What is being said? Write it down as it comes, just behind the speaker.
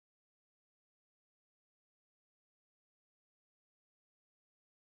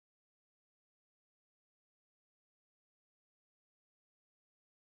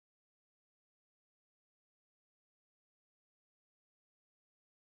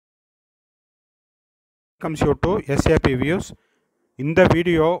comes you to SAP views. இந்த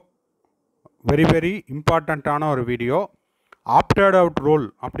video very இம்பார்ட்டண்ட்டான ஒரு வீடியோ. ஆப்டட் அவுட் ரூல்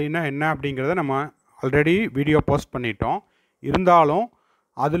அப்படின்னா என்ன அப்படிங்கிறத நம்ம ஆல்ரெடி வீடியோ போஸ்ட் பண்ணிட்டோம். இருந்தாலும்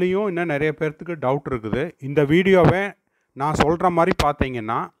அதுலேயும் இன்னும் நிறைய பேர்த்துக்கு டவுட் இருக்குது. இந்த வீடியோவை நான் சொல்கிற மாதிரி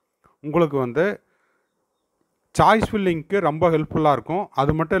பார்த்தீங்கன்னா உங்களுக்கு சாய்ஸ் ஃபில்லிங்க்கு ரொம்ப ஹெல்ப்ஃபுல்லாக இருக்கும்.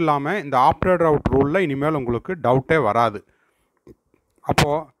 அது மட்டும் இல்லாமல் இந்த ஆப்டட் அவுட் ரூலில் இனிமேல் உங்களுக்கு டவுட்டே வராது.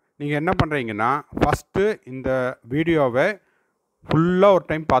 அப்போது நீங்கள் என்ன பண்ணுறீங்கன்னா ஃபஸ்ட்டு இந்த வீடியோவை ஃபுல்லாக ஒரு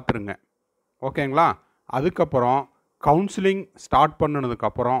டைம் பார்த்துருங்க, ஓகேங்களா? அதுக்கப்புறம் கவுன்சிலிங் ஸ்டார்ட்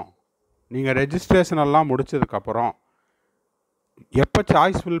பண்ணினதுக்கப்புறம் நீங்கள் ரெஜிஸ்ட்ரேஷன் எல்லாம் முடித்ததுக்கப்புறம் எப்போ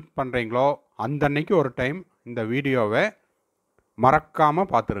சாய்ஸ் ஃபில் பண்ணுறீங்களோ அந்த அன்னைக்கு ஒரு டைம் இந்த வீடியோவை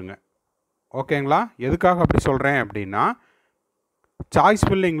மறக்காமல் பார்த்துருங்க, ஓகேங்களா? எதுக்காக அப்படி சொல்கிறேன் அப்படின்னா, சாய்ஸ்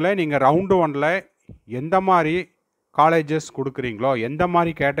ஃபில்லிங்கில் நீங்கள் ரவுண்டு 1ல் எந்த மாதிரி காலேஜஸ் கொடுக்குறீங்களோ, எந்த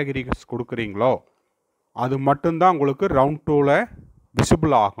மாதிரி கேட்டகரிஸ் கொடுக்குறீங்களோ அது மட்டும்தான் உங்களுக்கு ரவுண்ட் 2ல்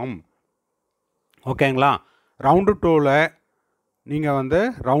விசிபிள் ஆகும், ஓகேங்களா? ரவுண்டு 2ல் நீங்கள்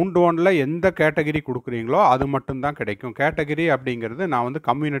ரவுண்டு 1ல் எந்த கேட்டகரி கொடுக்குறீங்களோ அது மட்டும்தான் கிடைக்கும். கேட்டகரி அப்படிங்கிறது நான்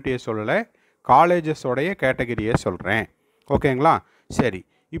கம்யூனிட்டியை சொல்லலை, காலேஜஸோடைய கேட்டகரியை சொல்கிறேன், ஓகேங்களா? சரி,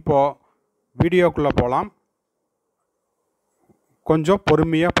 இப்போது வீடியோக்குள்ளே போகலாம். கொஞ்சம்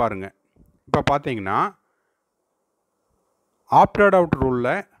பொறுமையாக பாருங்கள். இப்போ பார்த்தீங்கன்னா ஆப்டட் அவுட்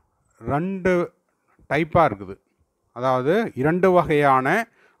ரூலில் 2 டைப்பாக இருக்குது. அதாவது 2 வகையான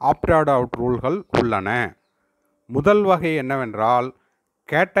ஆப்டட் அவுட் ரூல்கள் உள்ளன. முதல் வகை என்னவென்றால்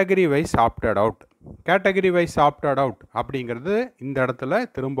category wise opted out. Category wise opted out அப்படிங்கிறது இந்த இடத்துல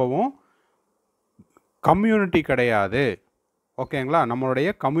திரும்பவும் கம்யூனிட்டி கிடையாது, ஓகேங்களா? நம்மளுடைய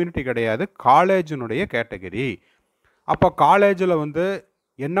கம்யூனிட்டி கிடையாது, காலேஜினுடைய கேட்டகரி. அப்போ காலேஜில்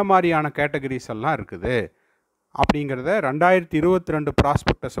என்ன மாதிரியான கேட்டகரிஸ் எல்லாம் இருக்குது அப்படிங்கிறத 2022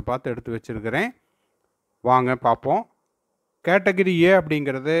 ப்ராஸ்பெக்டஸை பார்த்து எடுத்து வச்சுருக்கிறேன். வாங்க பார்ப்போம். கேட்டகரி ஏ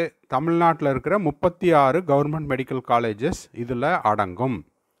அப்படிங்கிறது தமிழ்நாட்டில் இருக்கிற 36 கவர்மெண்ட் மெடிக்கல் காலேஜஸ் இதில் அடங்கும்,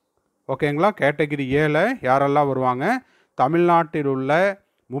 ஓகேங்களா? கேட்டகரி ஏல யாரெல்லாம் வருவாங்க? தமிழ்நாட்டில் உள்ள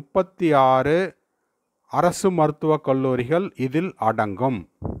 36 அரசு மருத்துவக் கல்லூரிகள் இதில் அடங்கும்,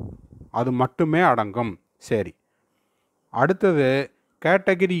 அது மட்டுமே அடங்கும். சரி, அடுத்தது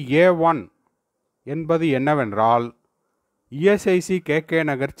கேட்டகரி A1 என்பது என்னவென்றால் இஎஸ்ஐசி கேகே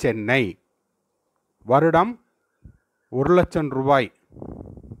நகர் சென்னை, வருடம் 1,00,000 ரூபாய்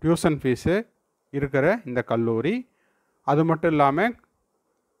டியூஷன் ஃபீஸு இருக்கிற இந்த கல்லூரி. அது மட்டும் இல்லாமல்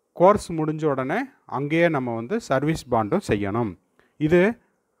கோர்ஸ் முடிஞ்ச உடனே அங்கேயே நம்ம சர்வீஸ் பாண்டும் செய்யணும். இது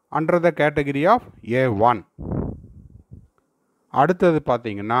under the category of A1. அடுத்தது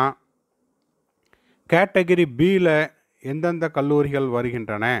பார்த்திங்கன்னா கேட்டகரி பியில் எந்தெந்த கல்லூரிகள்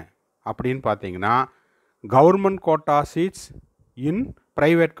வருகின்றன அப்படின்னு பார்த்தீங்கன்னா கவர்மெண்ட் கோட்டா சீட்ஸ் இன்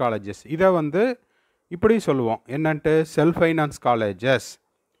ப்ரைவேட் காலேஜஸ். இதை இப்படி சொல்லுவோம் என்னன்ட்டு செல்ஃப் ஃபைனான்ஸ் காலேஜஸ்,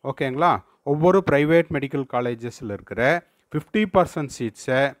 ஓகேங்களா? ஒவ்வொரு ப்ரைவேட் மெடிக்கல் காலேஜஸில் இருக்கிற 50%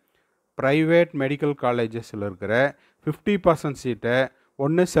 சீட்ஸை ப்ரைவேட் மெடிக்கல் காலேஜஸில் இருக்கிற 50% சீட்டை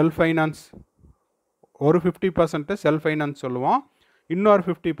ஒன்று செல்ஃப் ஃபைனான்ஸ், ஒரு 50% செல்ஃப் ஃபைனான்ஸ் சொல்லுவோம், இன்னொரு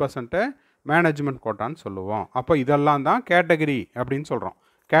 50% மேனேஜ்மெண்ட் கோட்டான்னு சொல்லுவோம். அப்போ இதெல்லாம் தான் கேட்டகரி அப்படின்னு சொல்கிறோம்.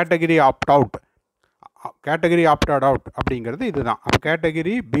 Category opt out, category opted out அப்படிங்கிறது இதுதான். அப்போ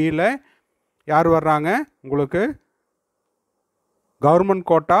கேட்டகரி பியில் யார் வர்றாங்க? உங்களுக்கு கவர்மெண்ட்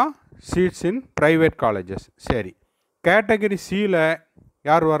கோட்டா சீட்ஸ் இன் ப்ரைவேட் காலேஜஸ். சரி, கேட்டகரி சியில்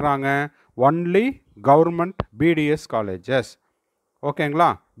யார் வர்றாங்க? ஒன்லி கவர்மெண்ட் பிடிஎஸ் காலேஜஸ், ஓகேங்களா?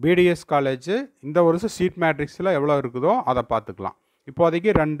 பிடிஎஸ் காலேஜ் இந்த வருஷம் சீட் மேட்ரிக்ஸில் எவ்வளோ இருக்குதோ அதை பார்த்துக்கலாம்.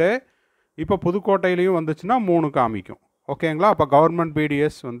 இப்போதைக்கு 2, இப்போ புதுக்கோட்டையிலையும் வந்துச்சுன்னா 3 காமிக்கும், ஓகேங்களா? அப்போ கவர்மெண்ட்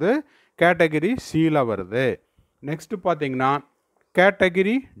பிடிஎஸ் கேட்டகரி சியில் வருது. நெக்ஸ்ட்டு பார்த்தீங்கன்னா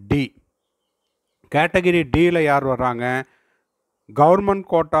கேட்டகரி டி. கேட்டகரி டியில் யார் வர்றாங்க? கவர்மெண்ட்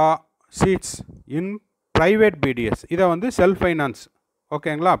கோட்டா சீட்ஸ் இன் ப்ரைவேட் பிடிஎஸ். இதை செல்ஃப் ஃபைனான்ஸ்,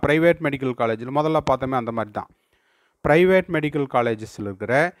 ஓகேங்களா? ப்ரைவேட் மெடிக்கல் காலேஜில் முதல்ல பார்த்தோமே அந்த மாதிரி தான். ப்ரைவேட் மெடிக்கல் காலேஜஸில்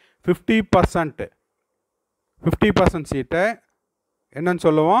இருக்கிற 50% சீட்டை என்னன்னு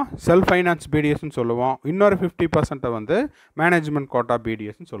சொல்லுவோம்? செல்ஃப் ஃபைனான்ஸ் பிடிஎஸ்ன்னு சொல்லுவோம். இன்னொரு 50% மேனேஜ்மெண்ட் கோட்டா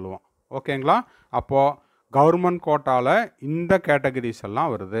பிடிஎஸ்ன்னு சொல்லுவோம், ஓகேங்களா? அப்போது கவர்மெண்ட் கோட்டாவில் இந்த கேட்டகரிஸ்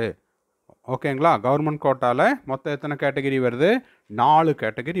எல்லாம் வருது, ஓகேங்களா? கவர்மெண்ட் கோட்டாவில் மொத்தம் எத்தனை கேட்டகரி வருது? 4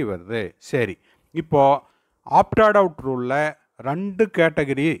 கேட்டகரி வருது. சரி, இப்போது ஆப்டட் அவுட் ரூலில் 2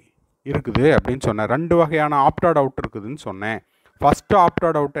 கேட்டகரி இருக்குது அப்படின்னு சொன்னேன். 2 வகையான ஆப்டட் அவுட் இருக்குதுன்னு சொன்னேன். ஃபஸ்ட்டு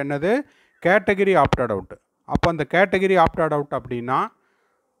ஆப்டட் அவுட் என்னது? Category opted out. அப்போ அந்த கேட்டகரி ஆப்டட் அவுட் அப்படின்னா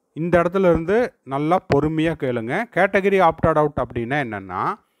இந்த இடத்துல இருந்து நல்லா பொறுமையாக கேளுங்க. கேட்டகரி ஆப்டட் அவுட் அப்படின்னா என்னென்னா,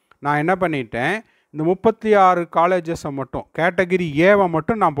 நான் என்ன பண்ணிட்டேன், இந்த 36 காலேஜஸை மட்டும் கேட்டகரி ஏவை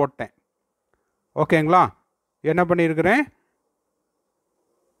மட்டும் நான் போட்டேன். ஓகேங்களா? என்ன பண்ணியிருக்கிறேன்,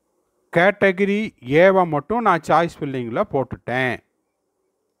 கேட்டகரி ஏவை மட்டும் நான் சாய்ஸ் ஃபில்லிங்கில் போட்டுட்டேன்.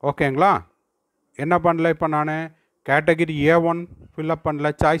 ஓகேங்களா? என்ன பண்ணல, இப்போ நான் கேட்டகரி A1 ஃபில்அப் பண்ணல,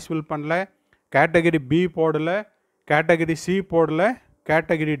 சாய்ஸ் ஃபில் பண்ணல, கேட்டகரி B போடலை, கேட்டகரி C போடலை,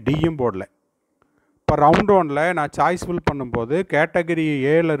 கேட்டகரி Dயும் போடலை. இப்போ ரவுண்ட் 1ல் நான் சாய்ஸ் ஃபில் பண்ணும்போது கேட்டகரி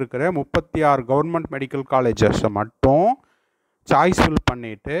ஏல இருக்கிற 36 கவர்மெண்ட் மெடிக்கல் காலேஜஸை மட்டும் சாய்ஸ் ஃபில்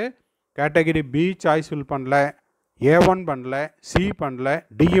பண்ணிவிட்டு கேட்டகரி B சாய்ஸ் ஃபில் பண்ணல, A1 பண்ணல, C பண்ணல,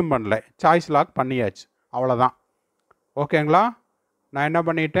 Dயும் பண்ணல, சாய்ஸ் லாக் பண்ணியாச்சு. அவ்வளோதான். ஓகேங்களா? நான் என்ன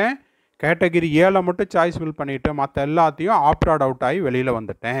பண்ணிட்டேன், கேட்டகரி ஏல மட்டும் சாய்ஸ் ஃபில் பண்ணிவிட்டு மற்ற எல்லாத்தையும் ஆப்டட் அவுட் ஆகி வெளியில்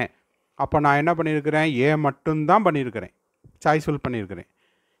வந்துட்டேன். அப்போ நான் என்ன பண்ணியிருக்கிறேன், ஏ மட்டும்தான் பண்ணியிருக்கிறேன், சாய்ஸ் ஃபில் பண்ணியிருக்கிறேன்.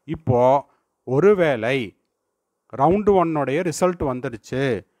 இப்போது ஒருவேளை ரவுண்டு 1உடைய ரிசல்ட் வந்துடுச்சு,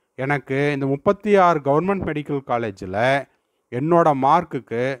 எனக்கு இந்த 36 கவர்மெண்ட் மெடிக்கல் காலேஜில் என்னோடய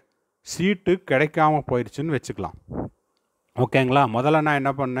மார்க்குக்கு சீட்டு கிடைக்காம போயிடுச்சுன்னு வச்சுக்கலாம். ஓகேங்களா? முதல்ல நான்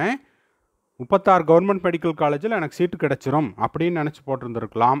என்ன பண்ணேன், 36 கவர்மெண்ட் மெடிக்கல் காலேஜில் எனக்கு சீட்டு கிடச்சிரும் அப்படின்னு நினச்சி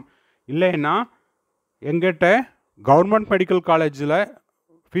போட்டிருந்துருக்கலாம். இல்லைன்னா எங்கிட்ட கவர்மெண்ட் மெடிக்கல் காலேஜில்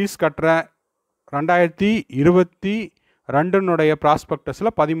ஃபீஸ் கட்டுற 2022 ப்ராஸ்பெக்டஸில்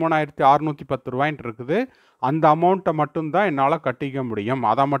 13,610 ரூபாய்ன்ட்டு இருக்குது. அந்த அமௌண்ட்டை மட்டும்தான் என்னால் கட்டிக்க முடியும்,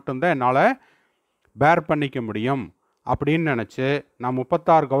 அதை மட்டும்தான் என்னால் பேர் பண்ணிக்க முடியும் அப்படின்னு நினச்சி நான்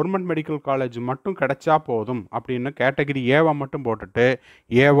 36 கவர்மெண்ட் மெடிக்கல் காலேஜ் மட்டும் கிடைச்சா போதும் அப்படின்னு கேட்டகரி ஏவை மட்டும் போட்டுட்டு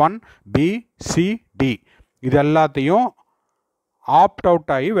A1 B C D இது எல்லாத்தையும் ஆப்ட்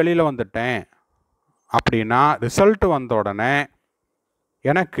அவுட் ஆகி வெளியில் வந்துட்டேன். அப்படின்னா ரிசல்ட் வந்த உடனே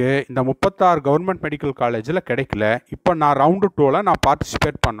எனக்கு இந்த 36 கவர்மெண்ட் மெடிக்கல் காலேஜில் கிடைக்கல. இப்போ நான் ரவுண்டு 2ல் நான்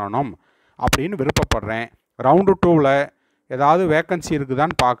பார்ட்டிசிபேட் பண்ணணும் அப்படின்னு விருப்பப்படுறேன். ரவுண்டு 2ல் ஏதாவது வேக்கன்சி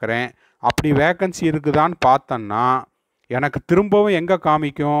இருக்குதான்னு பார்க்குறேன். அப்படி வேக்கன்சி இருக்குதான்னு பார்த்தேன்னா எனக்கு திரும்பவும் எங்கே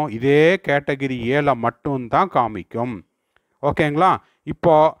காமிக்கும், இதே கேட்டகரி ஏல மட்டும்தான் காமிக்கும். ஓகேங்களா?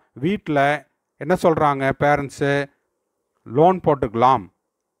 இப்போது வீட்டில் என்ன சொல்கிறாங்க பேரண்ட்ஸு, லோன் போட்டுக்கலாம்,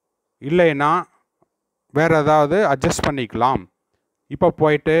 இல்லைன்னா வேறு ஏதாவது அட்ஜஸ்ட் பண்ணிக்கலாம், இப்போ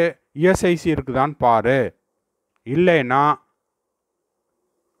போயிட்டு இஎஸ்ஐசி இருக்குதான்னு பாரு, இல்லைன்னா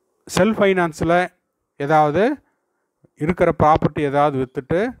செல்ஃப் ஃபைனான்ஸில் ஏதாவது இருக்கிற ப்ராப்பர்ட்டி ஏதாவது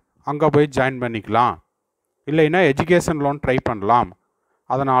விற்றுட்டு அங்கே போய் ஜாயின் பண்ணிக்கலாம், இல்லைன்னா எஜுகேஷன் லோன் ட்ரை பண்ணலாம்,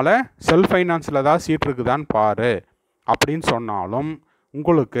 அதனால் செல்ஃப் ஃபைனான்ஸில் ஏதாவது சீட் இருக்குதான்னு பாரு அப்படின்னு சொன்னாலும்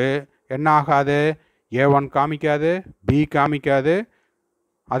உங்களுக்கு என்ன ஆகாது, A1 காமிக்காது, B காமிக்காது.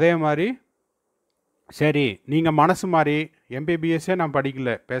 அதே மாதிரி சரி நீங்கள் மனசு மாதிரி எம்பிபிஎஸ்ஸே நான் படிக்கல,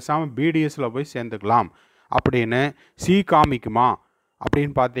 பேசாமல் பிடிஎஸில் போய் சேர்ந்துக்கலாம் அப்படின்னு சி காமிக்குமா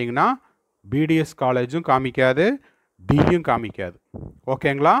அப்படின்னு பார்த்தீங்கன்னா பிடிஎஸ் காலேஜும் காமிக்காது, டியும் காமிக்காது.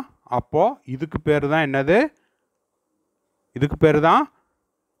 ஓகேங்களா? அப்போது இதுக்கு பேர் தான் என்னது, இதுக்கு பேர் தான்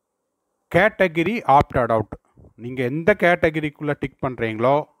கேட்டகிரி ஆப்டட் அவுட். நீங்கள் எந்த கேட்டகிரிக்குள்ளே டிக்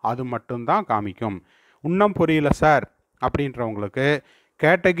பண்ணுறீங்களோ அது மட்டும்தான் காமிக்கும். இன்னும் புரியல சார் அப்படின்றவங்களுக்கு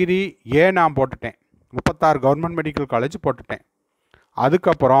கேட்டகிரி ஏ நான் போட்டுட்டேன், 36 கவர்மெண்ட் மெடிக்கல் காலேஜ் போட்டுட்டேன்.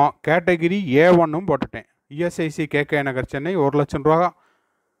 அதுக்கப்புறம் கேட்டகிரி A1ம் போட்டுட்டேன். இஎஸ்ஐசி கேகே நகர் சென்னை 1,00,000 ரூபா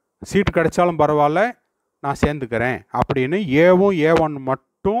சீட்டு கிடைச்சாலும் பரவாயில்ல நான் சேர்ந்துக்கிறேன் அப்படின்னு ஏவும் A1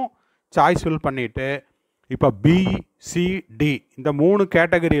 மட்டும் சாய்ஸ் ஃபில் பண்ணிவிட்டு இப்போ BCD இந்த 3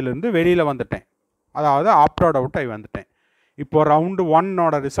 கேட்டகரியிலேருந்து வெளியில் வந்துட்டேன். அதாவது ஆப்டட் அவுட் ஆகி வந்துட்டேன். இப்போது ரவுண்டு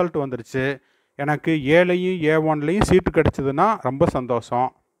 1ஓட ரிசல்ட் வந்துருச்சு. எனக்கு ஏலையும் A1லையும் சீட்டு கிடச்சிதுன்னா ரொம்ப சந்தோஷம்,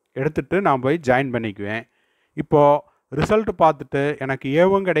 எடுத்துகிட்டு நான் போய் ஜாயின் பண்ணிக்குவேன். இப்போது ரிசல்ட்டு பார்த்துட்டு எனக்கு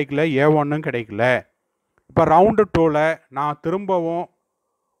ஏவும் கிடைக்கல, A1ம் கிடைக்கல. இப்போ ரவுண்டு 2ல் நான் திரும்பவும்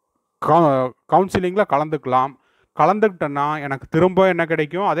கவுன்சிலிங்கில் கலந்துக்கலாம். கலந்துக்கிட்டேன்னா எனக்கு திரும்ப என்ன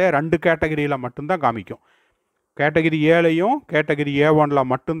கிடைக்கும், அதே 2 கேட்டகரியில் மட்டும்தான் காமிக்கும். கேட்டகரி ஏலையும் கேட்டகரி A1ல்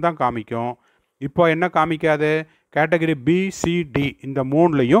மட்டும்தான் காமிக்கும். இப்போ என்ன காமிக்காது, கேட்டகரி BCD இந்த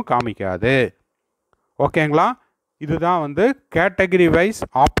 3லையும் காமிக்காது. ஓகேங்களா? இதுதான் வந்து கேட்டகரி வைஸ்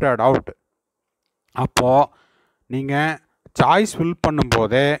ஆப்டட் அவுட். அப்போது நீங்கள் சாய்ஸ் ஃபில்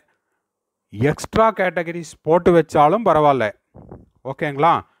பண்ணும்போதே எக்ஸ்ட்ரா கேட்டகரிஸ் போட்டு வச்சாலும் பரவாயில்ல.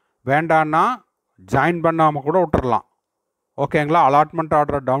 ஓகேங்களா? வேண்டான்னா ஜாயின் பண்ணாமல் கூட விட்டுறலாம். ஓகேங்களா? அலாட்மெண்ட்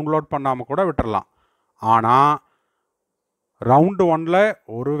ஆர்டரை டவுன்லோட் பண்ணாமல் கூட விட்டுறலாம். ஆனால் ரவுண்டு 1ல்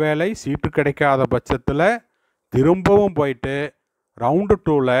ஒருவேளை சீட்டு கிடைக்காத பட்சத்தில் திரும்பவும் போயிட்டு ரவுண்டு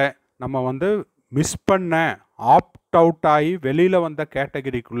 2ல் நம்ம வந்து மிஸ் பண்ண ஆப்ட் அவுட் ஆகி வெளியில் வந்த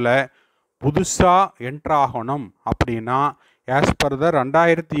கேட்டகரிக்குள்ளே புதுசாக என்ட்ராகணும். அப்படின்னா ஆஸ் பர் த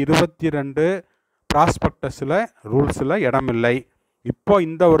 2022 ப்ராஸ்பெக்டஸில் ரூல்ஸில் இடமில்லை. இப்போ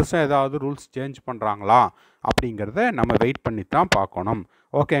இந்த வருஷம் ஏதாவது ரூல்ஸ் சேஞ்ச் பண்ணுறாங்களா அப்படிங்கிறத நம்ம வெயிட் பண்ணி தான் பார்க்கணும்.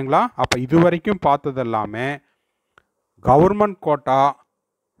 ஓகேங்களா? அப்போ இது வரைக்கும் பார்த்தது எல்லாமே கவர்மெண்ட் கோட்டா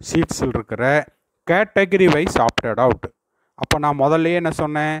சீட்ஸில் இருக்கிற கேட்டகரி வைஸ் ஆப்டட் அவுட். அப்போ நான் முதல்லையே என்ன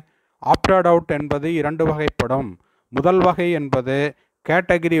சொன்னேன், ஆப்டட் அவுட் என்பது 2 வகைப்படும். முதல் வகை என்பது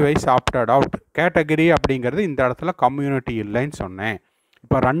category wise opted out. Category அப்படிங்கிறது இந்த இடத்துல கம்யூனிட்டி இல்லைன்னு சொன்னேன்.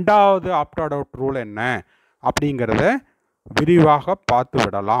 இப்போ ரெண்டாவது ஆப்டட் அவுட் ரூல் என்ன அப்படிங்கிறத விரிவாக பார்த்து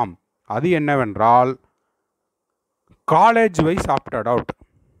விடலாம். அது என்னவென்றால் காலேஜ் வைஸ் ஆப்டட் அவுட்.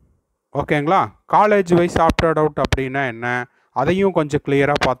 ஓகேங்களா? காலேஜ் வைஸ் ஆப்டட் அவுட் அப்படின்னா என்ன, அதையும் கொஞ்சம்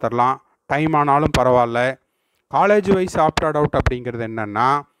கிளியராக பார்த்துடலாம். டைம் ஆனாலும் பரவாயில்ல. காலேஜ் வைஸ் ஆப்டட் அவுட் அப்படிங்கிறது என்னென்னா,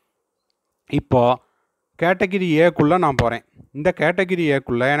 இப்போது கேட்டகிரி ஏக்குள்ளே நான் போகிறேன். இந்த கேட்டகிரி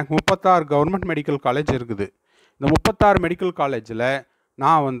ஏக்குள்ளே எனக்கு 36 கவர்மெண்ட் மெடிக்கல் காலேஜ் இருக்குது. இந்த 36 மெடிக்கல் காலேஜில்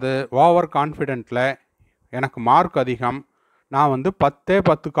நான் வந்து ஓவர் கான்ஃபிடென்ட்டில் எனக்கு மார்க் அதிகம். நான் வந்து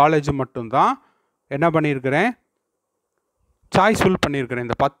 10 காலேஜ் மட்டும்தான் என்ன பண்ணியிருக்கிறேன், சாய்ஸ் ஃபில் பண்ணியிருக்கிறேன்.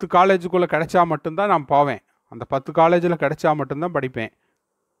 இந்த 10 காலேஜுக்குள்ளே கிடைச்சா மட்டும்தான் நான் போவேன். அந்த 10 காலேஜில் கிடைச்சா மட்டும்தான் படிப்பேன்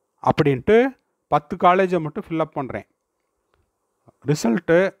அப்படின்ட்டு 10 காலேஜை மட்டும் ஃபில்லப் பண்ணுறேன்.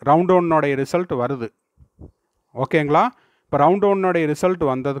 ரிசல்ட்டு ரவுண்ட் ஒன்னோடைய ரிசல்ட் வருது. ஓகேங்களா? இப்போ ரவுண்ட் ஒன்னோடைய ரிசல்ட்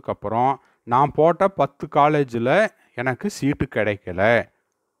வந்ததுக்கப்புறம் நான் போட்ட 10 காலேஜில் எனக்கு சீட்டு கிடைக்கல.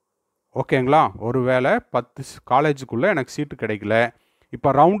 ஓகேங்களா? ஒருவேளை 10 காலேஜுக்குள்ளே எனக்கு சீட்டு கிடைக்கல. இப்போ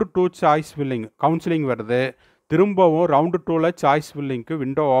ரவுண்டு 2 சாய்ஸ் ஃபில்லிங் கவுன்சிலிங் வருது. திரும்பவும் ரவுண்டு 2ல் சாய்ஸ் ஃபில்லிங்க்கு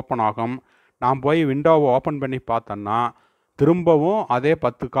விண்டோ ஓப்பன் ஆகும். நான் போய் விண்டோவை ஓப்பன் பண்ணி பார்த்தேன்னா திரும்பவும் அதே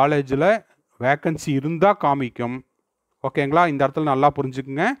 10 காலேஜில் வேக்கன்சி இருந்தால் காமிக்கும். ஓகேங்களா? இந்த இடத்துல நல்லா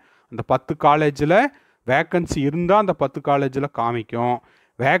புரிஞ்சுக்குங்க. அந்த 10 காலேஜில் வேக்கன்சி இருந்தால் அந்த 10 காலேஜில் காமிக்கும்.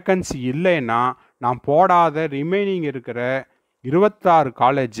 வேக்கன்சி இல்லைன்னா நான் போடாத ரிமைனிங் இருக்கிற 26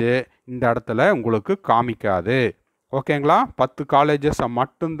 காலேஜு இந்த இடத்துல உங்களுக்கு காமிக்காது. ஓகேங்களா? 10 காலேஜஸை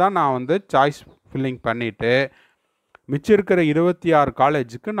மட்டும்தான் நான் வந்து சாய்ஸ் ஃபில்லிங் பண்ணிவிட்டு மிச்சம் இருக்கிற 26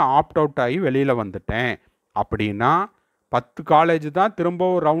 காலேஜுக்கு நான் ஆப்ட் அவுட் ஆகி வெளியில் வந்துட்டேன். அப்படின்னா 10 காலேஜ் தான்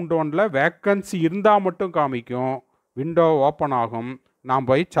திரும்பவும் ரவுண்ட் ஒன்னில் வேக்கன்சி இருந்தால் மட்டும் காமிக்கும். விண்டோ ஓப்பன் ஆகும். நான்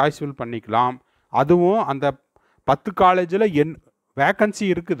போய் சாய்ஸ் ஃபில் பண்ணிக்கலாம். அதுவும் அந்த 10 காலேஜில் வேக்கன்சி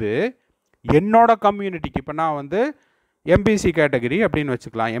இருக்குது. என்னோட கம்யூனிட்டிக்கு இப்போ நான் வந்து எம்பிசி கேட்டகரி அப்படின்னு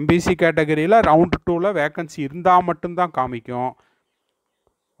வச்சுக்கலாம். எம்பிசி கேட்டகரியில் ரவுண்ட் 2ல் வேக்கன்சி இருந்தால் மட்டும்தான் காமிக்கும்.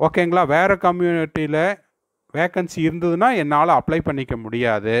 ஓகேங்களா? வேறு கம்யூனிட்டியில் வேக்கன்சி இருந்ததுன்னா என்னால் அப்ளை பண்ணிக்க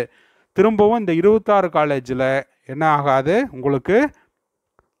முடியாது. திரும்பவும் இந்த 26 காலேஜில் என்ன ஆகாது, உங்களுக்கு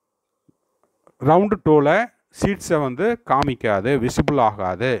ரவுண்டு 2ல் சீட்ஸை வந்து காமிக்காது, விசிபிள்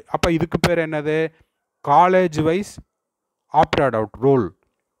ஆகாது. அப்போ இதுக்கு பேர் என்னது, college wise opted out rule.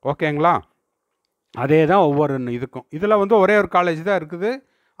 ஓகேங்களா? அதே தான் ஒவ்வொரு இதுக்கும். இதில் வந்து ஒரே ஒரு காலேஜ் தான் இருக்குது.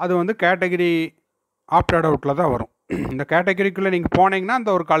 அது வந்து கேட்டகிரி ஆப்டட் அவுட்டில் தான் வரும். இந்த கேட்டகிரிக்குள்ளே நீங்கள் போனீங்கன்னா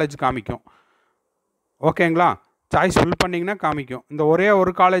அந்த ஒரு காலேஜ் காமிக்கும். ஓகேங்களா? சாய்ஸ் ஃபில் பண்ணிங்கன்னா காமிக்கும். இந்த ஒரே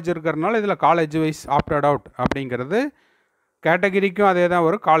ஒரு காலேஜ் இருக்கிறதுனால இதில் காலேஜ் வைஸ் ஆப்டட் அவுட் அப்படிங்கிறது கேட்டகிரிக்கும் அதே தான்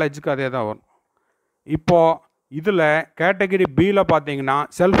வரும், காலேஜுக்கும் அதே தான் வரும். இப்போது இதில் கேட்டகிரி பியில் பார்த்தீங்கன்னா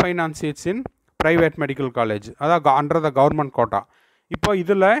செல்ஃப் ஃபைனான்சியேட்ஸ் இன் ப்ரைவேட் மெடிக்கல் காலேஜ், அதாவது அண்டர் த கவர்மெண்ட் கோட்டா. இப்போ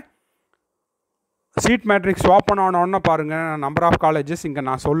இதில் சீட் மேட்ரிக்ஸ் ஓப்பன் ஆனோன்னு பாருங்கள், நம்பர் ஆஃப் காலேஜஸ் இங்கே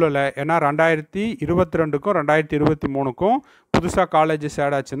நான் சொல்லலை. ஏன்னா 2022க்கும் 2023க்கும் புதுசாக காலேஜஸ்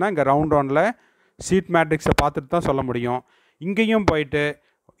ஆட் ஆச்சுன்னா இங்கே ரவுண்ட் ஒனில் சீட் மேட்ரிக்ஸை பார்த்துட்டு தான் சொல்ல முடியும். இங்கேயும் போயிட்டு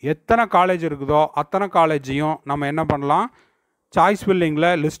எத்தனை காலேஜ் இருக்குதோ அத்தனை காலேஜையும் நம்ம என்ன பண்ணலாம், சாய்ஸ் ஃபில்லிங்கில்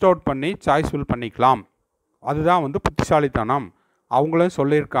லிஸ்ட் அவுட் பண்ணி சாய்ஸ் ஃபில் பண்ணிக்கலாம். அதுதான் வந்து புத்திசாலித்தனம். அவங்களும்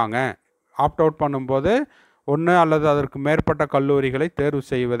சொல்லியிருக்காங்க, ஆப்ட் அவுட் பண்ணும்போது ஒன்று அல்லது அதற்கு மேற்பட்ட கல்லூரிகளை தேர்வு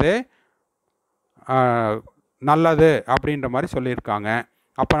செய்வதே நல்லது அப்படின்ற மாதிரி சொல்லியிருக்காங்க.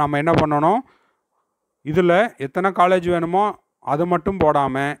 அப்போ நம்ம என்ன பண்ணணும், இதில் எத்தனை காலேஜ் வேணுமோ அது மட்டும்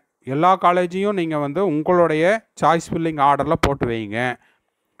போடாமல் எல்லா காலேஜையும் நீங்கள் வந்து உங்களுடைய சாய்ஸ் ஃபில்லிங் ஆர்டரில் போட்டு வைங்க.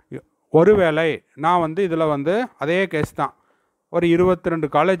 ஒருவேளை நான் வந்து இதில் வந்து அதே கேஸ் தான், ஒரு 22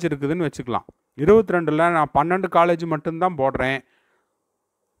 காலேஜ் இருக்குதுன்னு வச்சுக்கலாம். 22ல் நான் 12 காலேஜ் மட்டும்தான் போடுறேன்.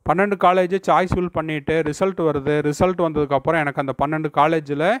 12 காலேஜ் சாய்ஸ் ஃபில் பண்ணிவிட்டு ரிசல்ட் வருது. ரிசல்ட் வந்ததுக்கப்புறம் எனக்கு அந்த 12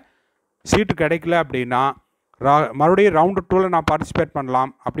 காலேஜில் சீட்டு கிடைக்கல அப்படின்னா மறுபடியும் ரவுண்டு 2ல் நான் பார்ட்டிசிபேட்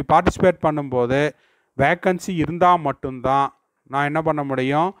பண்ணலாம். அப்படி பார்ட்டிசிபேட் பண்ணும்போது வேக்கன்சி இருந்தால் மட்டும்தான் நான் என்ன பண்ண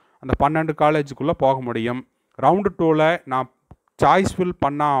முடியும், அந்த 12 காலேஜுக்குள்ளே போக முடியும். ரவுண்டு 2ல் நான் சாய்ஸ் ஃபில்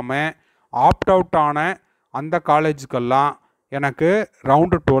பண்ணாமல் ஆப்ட் அவுட் ஆன அந்த காலேஜுக்கெல்லாம் எனக்கு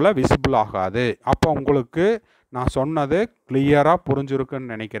ரவுண்டு 2ல் விசிபிள் ஆகாது. அப்போ உங்களுக்கு நான் சொன்னது கிளியராக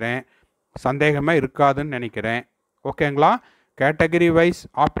புரிஞ்சிருக்குன்னு நினைக்கிறேன், சந்தேகமே இருக்காதுன்னு நினைக்கிறேன். ஓகேங்களா? கேட்டகரி வைஸ்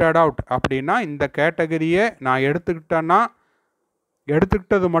ஆப்டட் அவுட் அப்படின்னா இந்த கேட்டகரியை நான்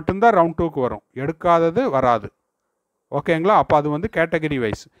எடுத்துக்கிட்டது மட்டும்தான் ரவுண்ட் 2க்கு வரும், எடுக்காதது வராது. ஓகேங்களா? அப்போ அது வந்து கேட்டகரி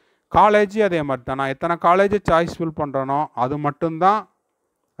வைஸ். காலேஜ் அதே மாதிரி தான், நான் எத்தனை காலேஜை சாய்ஸ் ஃபில் பண்ணுறேனோ அது மட்டும்தான்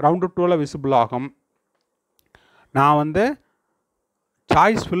ரவுண்டு 2ல் விசிபிள் ஆகும். நான் வந்து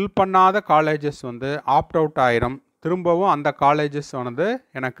சாய்ஸ் ஃபில் பண்ணாத காலேஜஸ் வந்து ஆப்ட் அவுட் ஆயிரும். திரும்பவும் அந்த காலேஜஸ் வந்து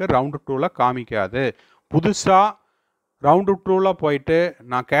எனக்கு ரவுண்டு 2ல் காமிக்காது. புதுசாக ரவுண்டு 2ல் போயிட்டு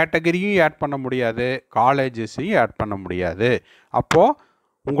நான் கேட்டகரியும் ஆட் பண்ண முடியாது, காலேஜஸையும் ஆட் பண்ண முடியாது. அப்போது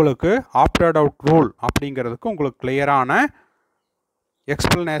உங்களுக்கு ஆப்டட் அவுட் ரூல் அப்படிங்கிறதுக்கு உங்களுக்கு கிளியரான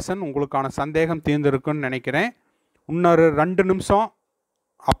எக்ஸ்ப்ளனேஷன், உங்களுக்கான சந்தேகம் தீர்ந்துருக்குன்னு நினைக்கிறேன். இன்னொரு 2 நிமிஷம்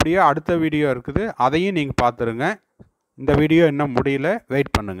அப்படியே அடுத்த வீடியோ இருக்குது, அதையும் நீங்கள் பார்த்துருங்க. இந்த வீடியோ இன்னும் முடியல,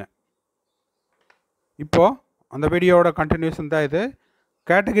 வெயிட் பண்ணுங்கள். இப்போது அந்த வீடியோவோட கண்டினியூஷன் தான் இது.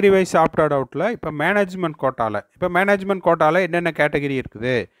 கேட்டகரி வைஸ் ஆப்டட் அவுட்டில் இப்போ மேனேஜ்மெண்ட் கோட்டாவில் என்னென்ன கேட்டகரி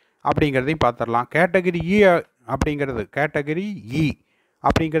இருக்குது அப்படிங்கிறதையும் பார்த்துடலாம். கேட்டகரி இ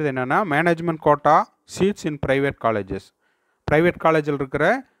அப்படிங்கிறது என்னென்னா மேனேஜ்மெண்ட் கோட்டா சீட்ஸ் இன் ப்ரைவேட் காலேஜஸ். ப்ரைவேட் காலேஜில் இருக்கிற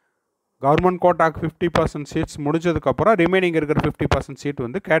கவர்மெண்ட் கோட்டாக்கு 50% சீட்ஸ் முடிஞ்சதுக்கப்புறம் ரிமைனிங் இருக்கிற 50% சீட்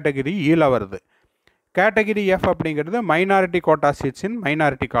வந்து கேட்டகரி ஈல வருது. கேட்டகரி எஃப் அப்படிங்கிறது மைனாரிட்டி கோட்டா சீட்ஸ் இன்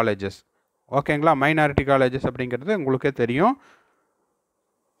மைனாரிட்டி காலேஜஸ். ஓகேங்களா? மைனாரிட்டி காலேஜஸ் அப்படிங்கிறது உங்களுக்கே தெரியும்,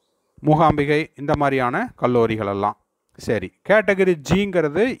 மூகாம்பிகை இந்த மாதிரியான கல்லூரிகள் எல்லாம். சரி, category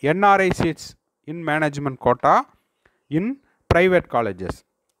ஜிங்கிறது NRI seeds in management quota in private colleges.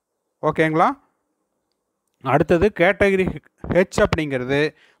 ஓகேங்களா? அடுத்தது கேட்டகரி ஹெச் அப்படிங்கிறது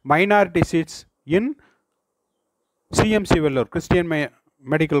மைனாரிட்டி சீட்ஸ் இன் CMC Vellore, Christian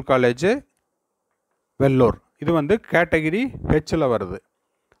medical college Vellore. இது வந்து கேட்டகரி ஹெச்சில் வருது.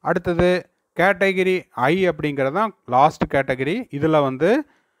 அடுத்தது கேட்டகரி ஐ அப்படிங்கிறது தான் லாஸ்ட் கேட்டகரி. இதில் வந்து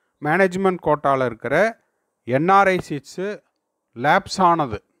மேனேஜ்மெண்ட் கோட்டாவில் இருக்கிற என்ஆர்ஐ சீட்ஸு லேப்ஸ்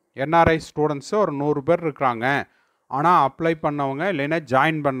ஆனது. என்ஆர்ஐ ஸ்டூடெண்ட்ஸு ஒரு 100 பேர் இருக்கிறாங்க, ஆனால் அப்ளை பண்ணவங்க இல்லைன்னா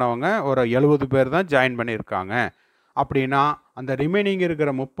ஜாயின் பண்ணவங்க ஒரு 70 பேர் தான் ஜாயின் பண்ணியிருக்காங்க. அப்படின்னா அந்த ரிமைனிங்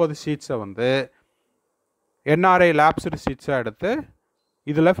இருக்கிற 30 சீட்ஸை வந்து என்ஆர்ஐ லேப்ஸ்டு சீட்ஸாக எடுத்து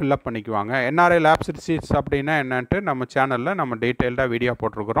இதில் ஃபில்லப் பண்ணிக்குவாங்க. என்ஆர்ஐ லேப்ஸ்டு சீட்ஸ் அப்படின்னா என்னன்ட்டு நம்ம சேனலில் நம்ம டீட்டெயில்டாக வீடியோ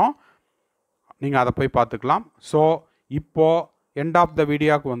போட்டிருக்கிறோம், நீங்கள் அதை போய் பார்த்துக்கலாம். ஸோ இப்போது எண்ட் ஆஃப் த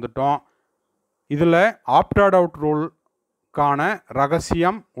வீடியோவுக்கு வந்துட்டோம். இதில் ஆப்டட் அவுட் ரூல்கான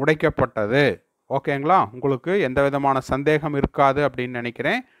ரகசியம் உடைக்கப்பட்டது. ஓகேங்களா? உங்களுக்கு எந்த விதமான சந்தேகம் இருக்காது அப்படின்னு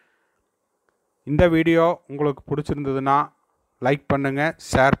நினைக்கிறேன். இந்த வீடியோ உங்களுக்கு பிடிச்சிருந்ததுன்னா லைக் பண்ணுங்கள்,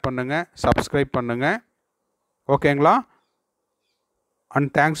 ஷேர் பண்ணுங்கள், சப்ஸ்கிரைப் பண்ணுங்கள். ஓகேங்களா? அண்ட்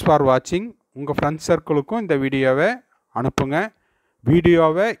தேங்க்ஸ் ஃபார் வாட்சிங். உங்கள் ஃப்ரெண்ட்ஸ் சர்க்கிளுக்கும் இந்த வீடியோவை அனுப்புங்க.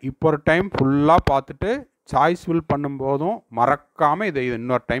 வீடியோவை இப்போ ஒரு டைம் ஃபுல்லாக பார்த்துட்டு சாய்ஸ் ஃபில் பண்ணும்போதும் மறக்காமல் இதை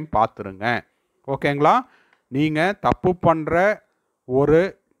இன்னொரு டைம் பார்த்துருங்க. ஓகேங்களா? நீங்கள் தப்பு பண்ணுற ஒரு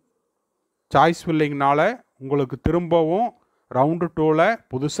சாய்ஸ் ஃபில்லிங்னால் உங்களுக்கு திரும்பவும் ரவுண்டு 2ல்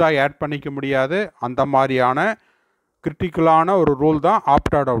புதுசாக ஆட் பண்ணிக்க முடியாது. அந்த மாதிரியான கிரிட்டிக்கலான ஒரு ரூல் தான்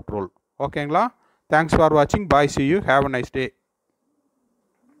ஆப்டட் அவுட் ரூல். ஓகேங்களா? தேங்க்ஸ் ஃபார் வாட்சிங். பாய், see you. Have a nice day.